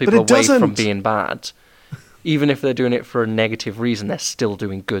pulls people it away from doesn't. being bad. Even if they're doing it for a negative reason, they're still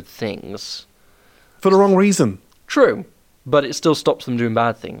doing good things. For the wrong reason. True, but it still stops them doing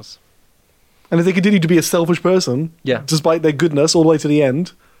bad things. And if they continue to be a selfish person, Yeah. despite their goodness all the way to the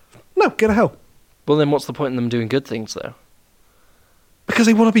end, no, go to hell. Well, then what's the point in them doing good things, though? Because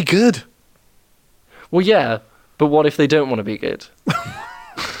they want to be good. Well, yeah, but what if they don't want to be good?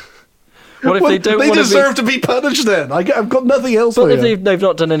 What if they don't They want to be... deserve to be punished then. I've got nothing else But for if you. they've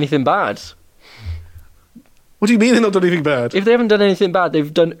not done anything bad. What do you mean they've not done anything bad? If they haven't done anything bad,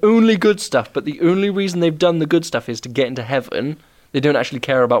 they've done only good stuff, but the only reason they've done the good stuff is to get into heaven. They don't actually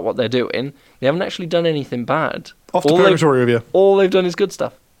care about what they're doing. They haven't actually done anything bad. Off the purgatory of you. All they've done is good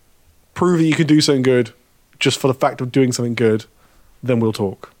stuff. Prove that you can do something good just for the fact of doing something good, then we'll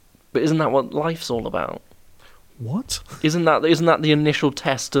talk. But isn't that what life's all about? What? Isn't that the initial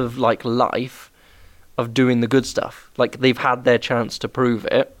test of like life, of doing the good stuff? Like they've had their chance to prove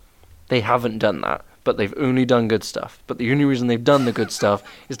it. They haven't done that, but they've only done good stuff. But the only reason they've done the good stuff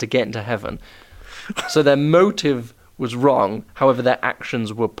is to get into heaven. So their motive was wrong, however their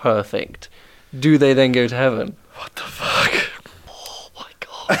actions were perfect. Do they then go to heaven? What the fuck? Oh my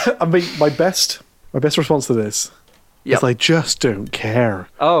god. I mean, my best response to this is I just don't care.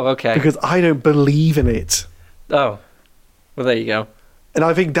 Oh, okay. Because I don't believe in it. Oh. Well, there you go. And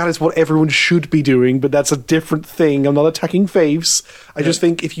I think that is what everyone should be doing, but that's a different thing. I'm not attacking faiths. I just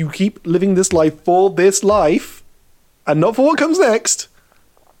think if you keep living this life for this life, and not for what comes next,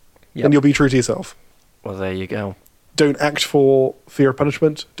 then you'll be true to yourself. Well, there you go. Don't act for fear of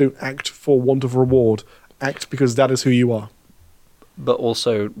punishment. Don't act for want of reward. Act because that is who you are. But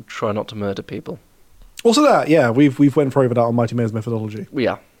also try not to murder people. Also that, yeah, we've went over that on Mighty Mayor's methodology.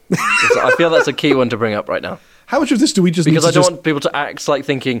 Yeah. I feel that's a key one to bring up right now. How much of this do we just because need I to don't want people to act like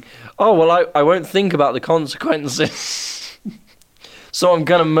thinking, oh, well, I won't think about the consequences. So I'm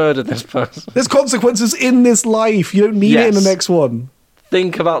going to murder this person. There's consequences in this life. You don't need it in the next one.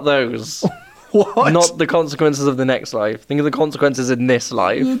 Think about those. What? Not the consequences of the next life. Think of the consequences in this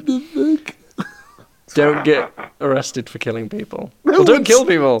life. What the fuck? Don't get arrested for killing people. No, Well, don't kill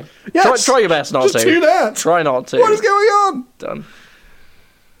people. Yes. Try your best not Just to. do that. Try not to. What is going on? Done.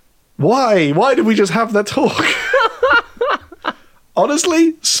 Why? Why did we just have that talk?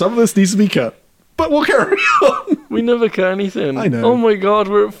 Honestly, some of this needs to be cut. But we'll carry on. We never cut anything. I know. Oh my god,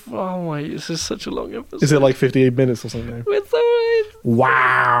 oh my, this is such a long episode. Is it like 58 minutes or something?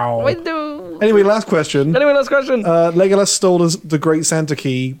 Wow. Anyway, last question. Last question. Legolas stole the Great Santa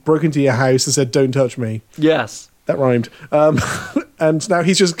Key, broke into your house and said, "Don't touch me." Yes. That rhymed. And now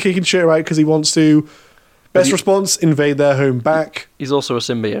he's just kicking shit out because he wants to. Best response, invade their home back. He's also a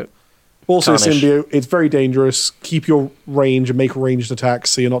symbiote. Also Tarnish. a symbiote. It's very dangerous. Keep your range and make ranged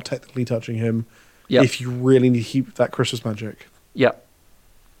attacks so you're not technically touching him. Yep. If you really need to keep that Christmas magic. Yeah.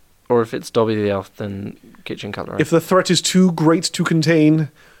 Or if it's Dobby the Elf, then kitchen cutlery. If the threat is too great to contain,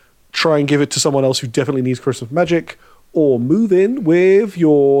 try and give it to someone else who definitely needs Christmas magic, or move in with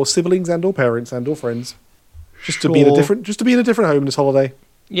your siblings and or parents and or friends. Just to be in a different home this holiday.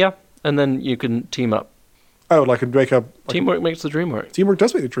 Yeah, and then you can team up. Oh, like make a Teamwork makes the dream work. Teamwork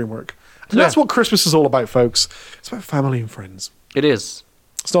does make the dream work. And that's what Christmas is all about, folks. It's about family and friends. It is.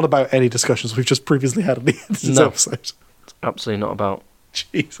 It's not about any discussions we've just previously had in the end of this episode. It's absolutely not about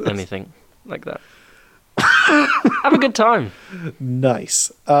Jesus. anything like that. Have a good time.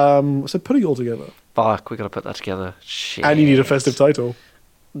 Nice. So putting it all together. Fuck, we gotta put that together. Shit. And you need a festive title.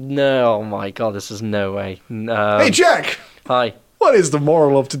 No, oh my god, this is no way. Hey, Jack! Hi. What is the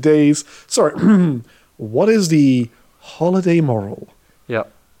moral of today's... Sorry. What is the holiday moral Yeah.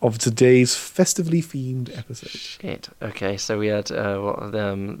 of today's festively themed episode? Shit. Okay, so we had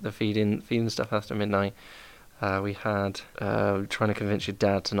the feeding stuff after midnight. We had trying to convince your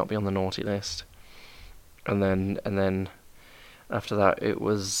dad to not be on the naughty list, and then after that it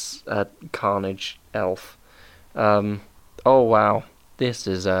was Carnage Elf. Oh wow, this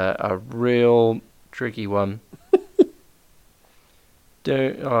is a real tricky one.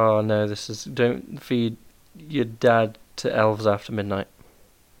 Don't feed your dad to elves after midnight.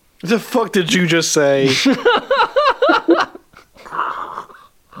 The fuck did you just say?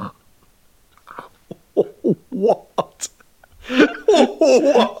 What?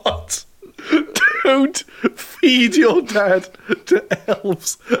 What? Don't feed your dad to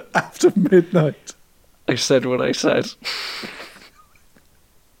elves after midnight. I said what I said.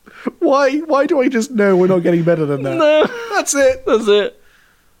 Why do I just know we're not getting better than that? No. That's it. That's it.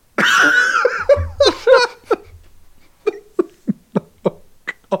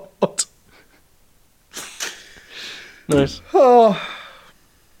 God. Nice. Oh.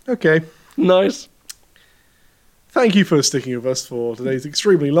 Okay. Nice. Thank you for sticking with us for today's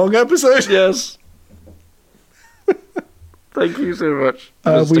extremely long episode. Yes. Thank you so much.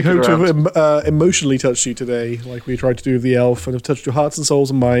 We hope to have emotionally touched you today, like we tried to do with the elf, and have touched your hearts and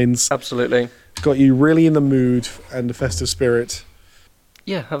souls and minds. Absolutely. Got you really in the mood and the festive spirit.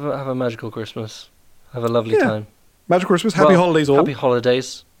 Yeah, have a magical Christmas. Have a lovely time. Magic Christmas. Happy holidays all. Happy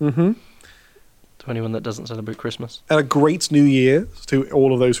holidays. Mm-hmm. To anyone that doesn't celebrate Christmas. And a great New Year to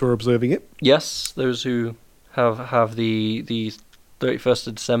all of those who are observing it. Yes, those who have the 31st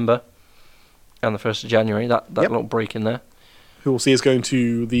of December and the 1st of January, that little break in there. Who will see us going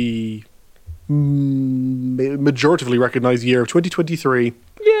to the majoritively recognised year of 2023.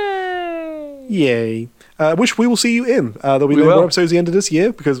 Yay! Yay. Which we will see you in. There'll be no more episodes at the end of this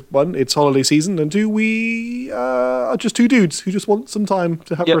year because, one, it's holiday season, and two, we are just two dudes who just want some time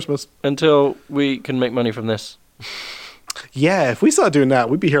to have Christmas. Until we can make money from this. Yeah, if we started doing that,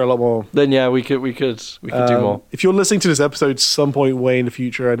 we'd be here a lot more. Then we could do more. If you're listening to this episode some point way in the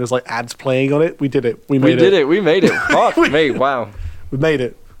future and there's like ads playing on it, we did it. We made it. Fuck me, wow. We made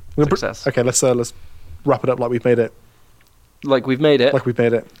it. Success. Okay, let's wrap it up like we've made it. Like we've made it.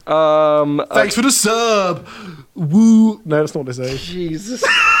 Thanks for the sub. Woo. No, that's not what they say. Jesus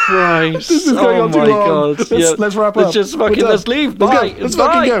Christ. This is going on too long. God. Let's wrap up. Let's just fucking let's leave. Bye. Let's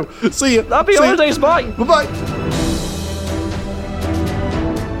fucking go. See you. Happy holidays. Bye. Bye-bye.